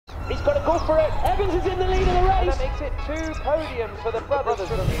He's got to go for it. Evans is in the lead of the race. And that makes it 2 podiums for the brothers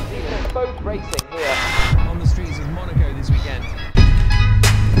from New Zealand, both racing here on the streets of Monaco this weekend.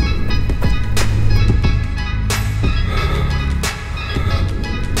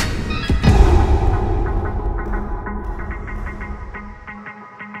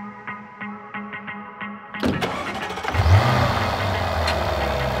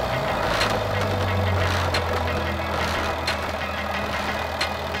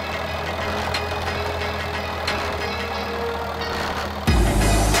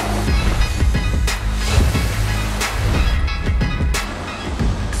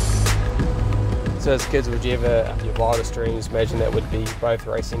 So as kids, would you ever, your wildest dreams, imagine that would be both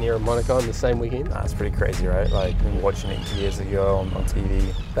racing here in Monaco on the same weekend? It's pretty crazy, right? Like watching it years ago on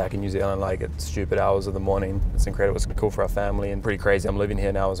TV back in New Zealand, like at stupid hours of the morning. It's incredible, it's cool for our family and pretty crazy. I'm living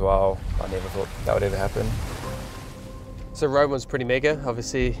here now as well. I never thought that would ever happen. So Rome was pretty mega.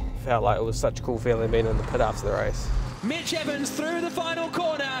 Obviously felt like it was such a cool feeling being in the pit after the race. Mitch Evans through the final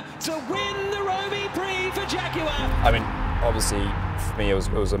corner to win the Rome E-Prix for Jaguar. I mean, obviously for me it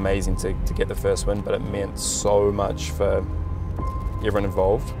was amazing to get the first win, but it meant so much for everyone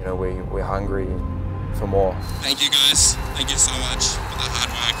involved. You know, we're hungry for more. Thank you guys. Thank you so much for the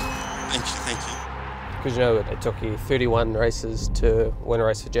hard work. Thank you, thank you. Because you know, it took you 31 races to win a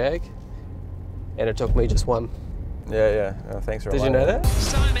race for Jag, and it took me just one. Yeah. Thanks for Did you know that?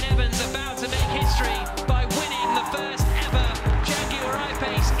 Simon Evans about to make history by winning the first ever Jaguar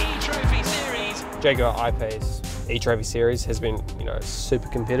I-Pace E-Trophy Series. Jaguar I-Pace E-Trophy Series has been, super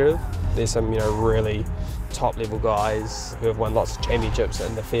competitive. There's some, really top level guys who have won lots of championships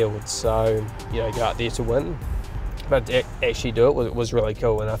in the field. So, go out there to win. But to actually do it was really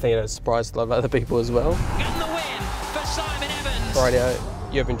cool, and I think it surprised a lot of other people as well. And the win for Simon Evans.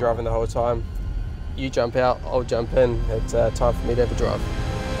 Rightio, you've been driving the whole time. You jump out, I'll jump in. It's time for me to have a drive.